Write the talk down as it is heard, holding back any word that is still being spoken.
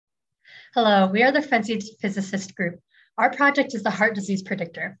Hello, we are the Frenzy Physicist Group. Our project is the heart disease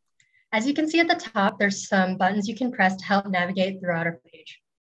predictor. As you can see at the top, there's some buttons you can press to help navigate throughout our page.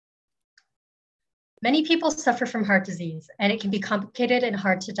 Many people suffer from heart disease, and it can be complicated and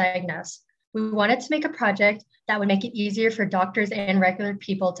hard to diagnose. We wanted to make a project that would make it easier for doctors and regular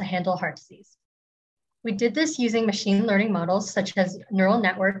people to handle heart disease. We did this using machine learning models such as neural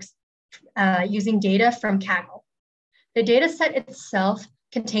networks using data from Kaggle. The data set itself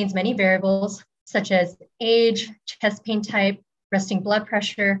contains many variables such as age, chest pain type, resting blood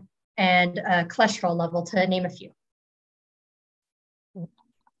pressure, and cholesterol level, to name a few.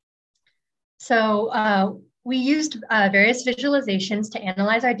 So we used various visualizations to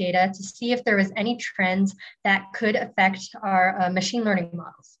analyze our data to see if there was any trends that could affect our machine learning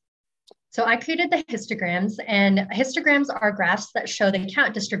models. So I created the histograms, and histograms are graphs that show the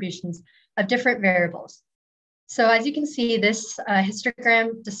count distributions of different variables. So as you can see, this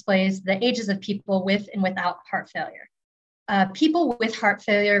histogram displays the ages of people with and without heart failure. People with heart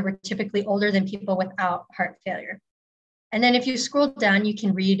failure were typically older than people without heart failure. And then if you scroll down, you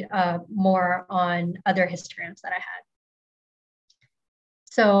can read more on other histograms that I had.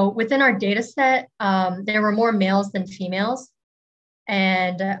 So within our data set, there were more males than females.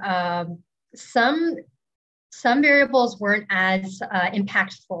 And some variables weren't as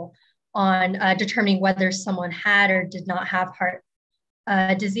impactful on determining whether someone had or did not have heart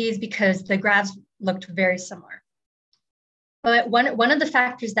disease, because the graphs looked very similar. But one of the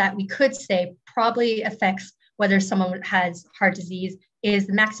factors that we could say probably affects whether someone has heart disease is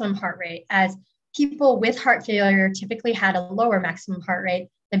the maximum heart rate, as people with heart failure typically had a lower maximum heart rate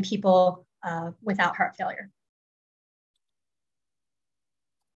than people without heart failure.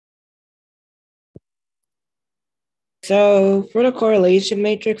 So for the correlation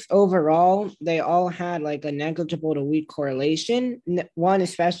matrix overall, they all had like a negligible to weak correlation. One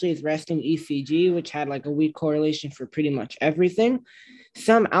especially is resting ECG, which had like a weak correlation for pretty much everything.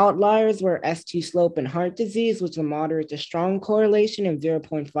 Some outliers were ST slope and heart disease, which was a moderate to strong correlation of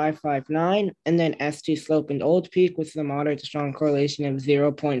 0.559, and then ST slope and old peak, which is a moderate to strong correlation of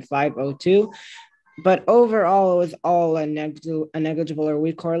 0.502. But overall, it was all a negligible or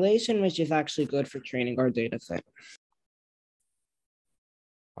weak correlation, which is actually good for training our data set.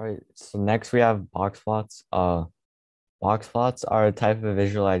 All right, so next we have box plots. Box plots are a type of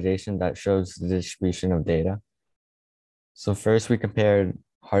visualization that shows the distribution of data. So first we compared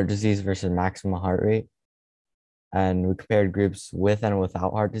heart disease versus maximum heart rate, and we compared groups with and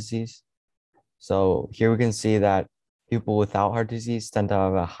without heart disease. So here we can see that people without heart disease tend to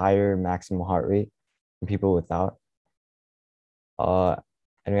have a higher maximum heart rate than people without. And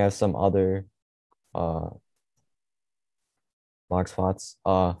we have some other box plots.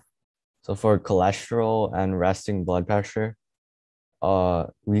 So for cholesterol and resting blood pressure,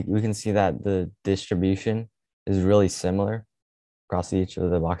 we can see that the distribution is really similar across each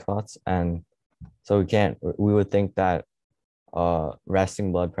of the box plots. And so we would think that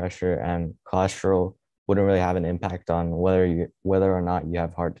resting blood pressure and cholesterol wouldn't really have an impact on whether or not you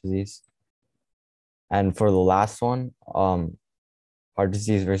have heart disease. And for the last one, heart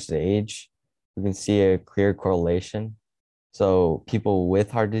disease versus age, we can see a clear correlation. So people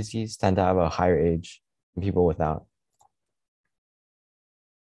with heart disease tend to have a higher age than people without.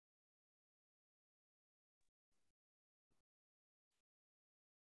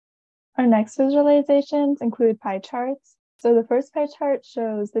 Our next visualizations include pie charts. So the first pie chart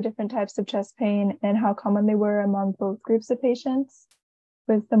shows the different types of chest pain and how common they were among both groups of patients,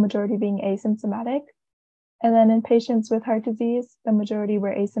 with the majority being asymptomatic. And then in patients with heart disease, the majority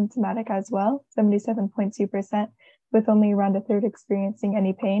were asymptomatic as well, 77.2%, with only around a third experiencing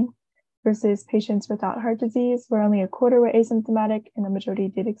any pain, versus patients without heart disease, where only a quarter were asymptomatic and the majority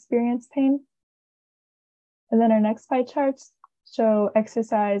did experience pain. And then our next pie charts show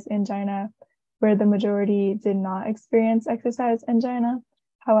exercise angina, where the majority did not experience exercise angina.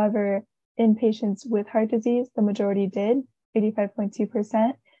 However, in patients with heart disease, the majority did,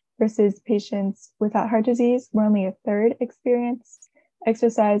 85.2%, versus patients without heart disease, where only a third experienced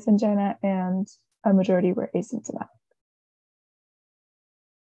exercise angina and a majority were asymptomatic.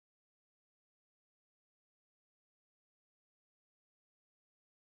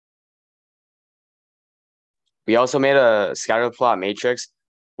 We also made a scatter plot matrix,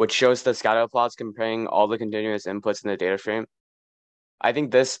 which shows the scatter plots comparing all the continuous inputs in the data frame. I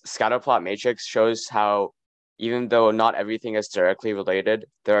think this scatter plot matrix shows how, even though not everything is directly related,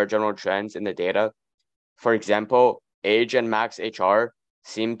 there are general trends in the data. For example, age and max HR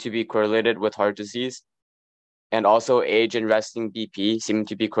seem to be correlated with heart disease, and also age and resting BP seem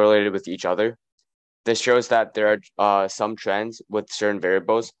to be correlated with each other. This shows that there are some trends with certain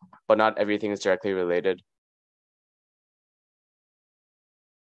variables, but not everything is directly related.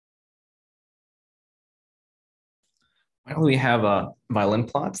 Finally, we have violin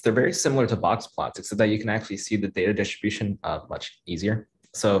plots. They're very similar to box plots, except that you can actually see the data distribution much easier.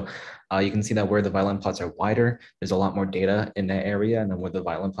 So you can see that where the violin plots are wider, there's a lot more data in that area. And then where the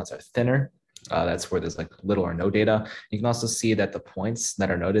violin plots are thinner, that's where there's like little or no data. You can also see that the points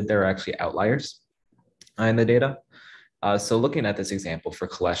that are noted there are actually outliers in the data. So looking at this example for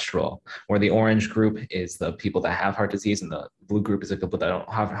cholesterol, where the orange group is the people that have heart disease and the blue group is the people that don't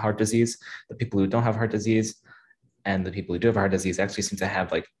have heart disease, the people who don't have heart disease and the people who do have heart disease actually seem to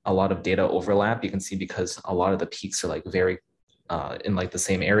have like a lot of data overlap. You can see because a lot of the peaks are like very in like the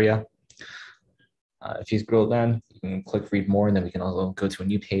same area. If you scroll down, you can click read more, and then we can also go to a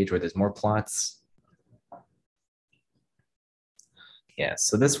new page where there's more plots. Yeah,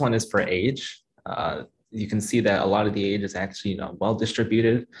 so this one is for age. You can see that a lot of the age is actually well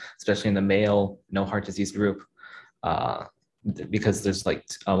distributed, especially in the male no heart disease group, because there's like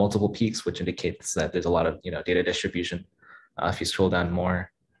multiple peaks, which indicates that there's a lot of data distribution. If you scroll down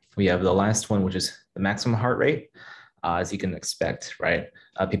more, we have the last one, which is the maximum heart rate. As you can expect, right?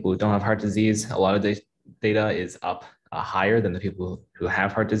 People who don't have heart disease, a lot of the data is up higher than the people who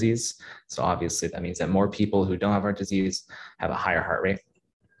have heart disease. So obviously that means that more people who don't have heart disease have a higher heart rate.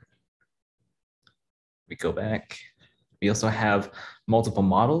 We go back. We also have multiple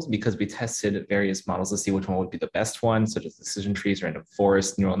models because we tested various models to see which one would be the best one, such as decision trees, random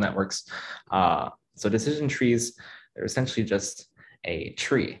forest, neural networks. So decision trees, they're essentially just a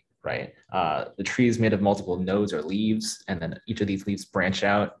tree, right? The tree is made of multiple nodes or leaves, and then each of these leaves branch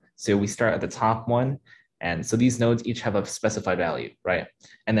out. So we start at the top one. And so these nodes each have a specified value, right?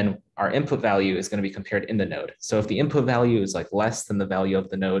 And then our input value is going to be compared in the node. So if the input value is like less than the value of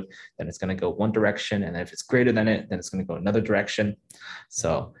the node, then it's going to go one direction. And then if it's greater than it, then it's going to go another direction.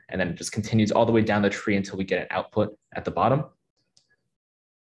 So, and then it just continues all the way down the tree until we get an output at the bottom.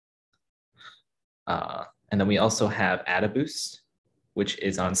 And then we also have AdaBoost, which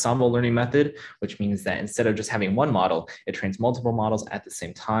is an ensemble learning method, which means that instead of just having one model, it trains multiple models at the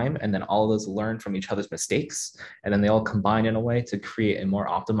same time, and then all of those learn from each other's mistakes, and then they all combine in a way to create a more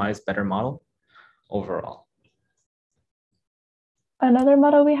optimized, better model overall. Another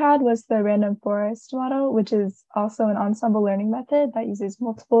model we had was the random forest model, which is also an ensemble learning method that uses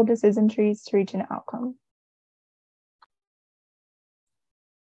multiple decision trees to reach an outcome.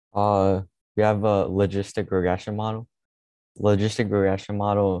 We have a logistic regression model. Logistic regression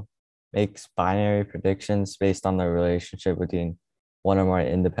model makes binary predictions based on the relationship between one or more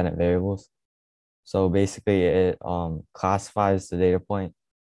independent variables. So basically it classifies the data point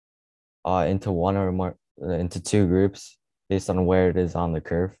into one or more, into two groups based on where it is on the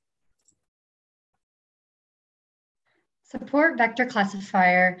curve. Support vector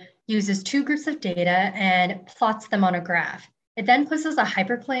classifier uses two groups of data and plots them on a graph. It then places a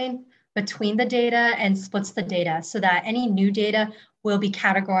hyperplane between the data and splits the data so that any new data will be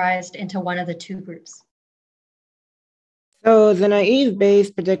categorized into one of the two groups. So the naive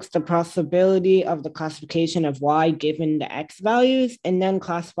Bayes predicts the possibility of the classification of Y given the X values, and then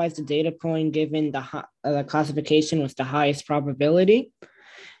classifies the data point given the classification with the highest probability.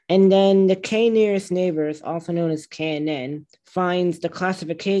 And then the K nearest neighbors, also known as KNN, finds the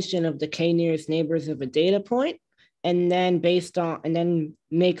classification of the K nearest neighbors of a data point, and then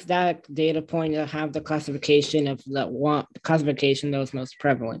makes that data point to have the classification of the classification that was most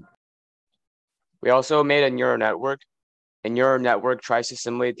prevalent. We also made a neural network. A neural network tries to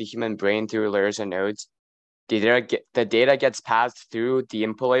simulate the human brain through layers and nodes. The data gets passed through the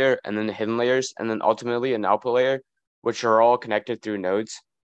input layer and then the hidden layers, and then ultimately an output layer, which are all connected through nodes.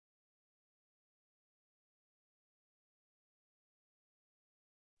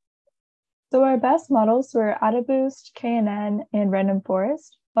 So our best models were AdaBoost, KNN, and Random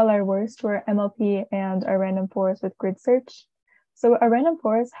Forest, while our worst were MLP and our Random Forest with grid search. So our Random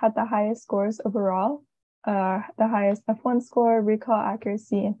Forest had the highest scores overall, the highest F1 score, recall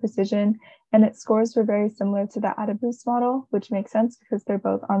accuracy, and precision, and its scores were very similar to the AdaBoost model, which makes sense because they're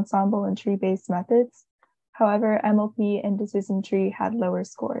both ensemble and tree-based methods. However, MLP and decision tree had lower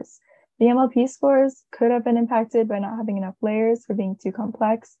scores. The MLP scores could have been impacted by not having enough layers for being too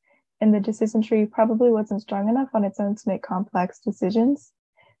complex, and the decision tree probably wasn't strong enough on its own to make complex decisions.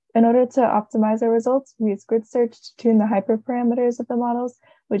 In order to optimize our results, we used grid search to tune the hyperparameters of the models,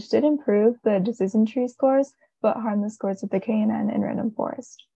 which did improve the decision tree scores, but harm the scores of the KNN and Random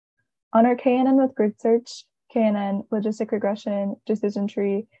Forest. On our KNN with grid search, KNN, logistic regression, decision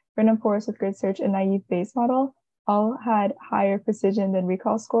tree, Random Forest with grid search, and naive Bayes model all had higher precision than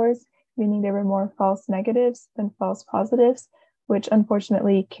recall scores, meaning there were more false negatives than false positives, which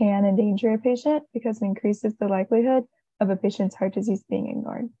unfortunately can endanger a patient because it increases the likelihood of a patient's heart disease being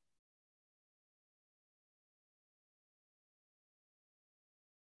ignored.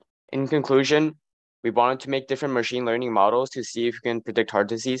 In conclusion, we wanted to make different machine learning models to see if we can predict heart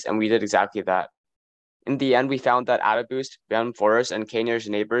disease, and we did exactly that. In the end, we found that AdaBoost, Random Forest, and K-nearest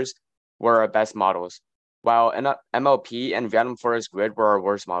neighbors were our best models, while MLP and Random Forest Grid were our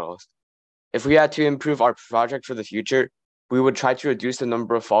worst models. If we had to improve our project for the future, we would try to reduce the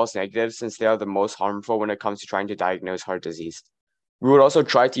number of false negatives since they are the most harmful when it comes to trying to diagnose heart disease. We would also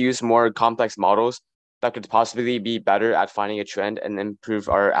try to use more complex models that could possibly be better at finding a trend and improve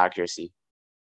our accuracy.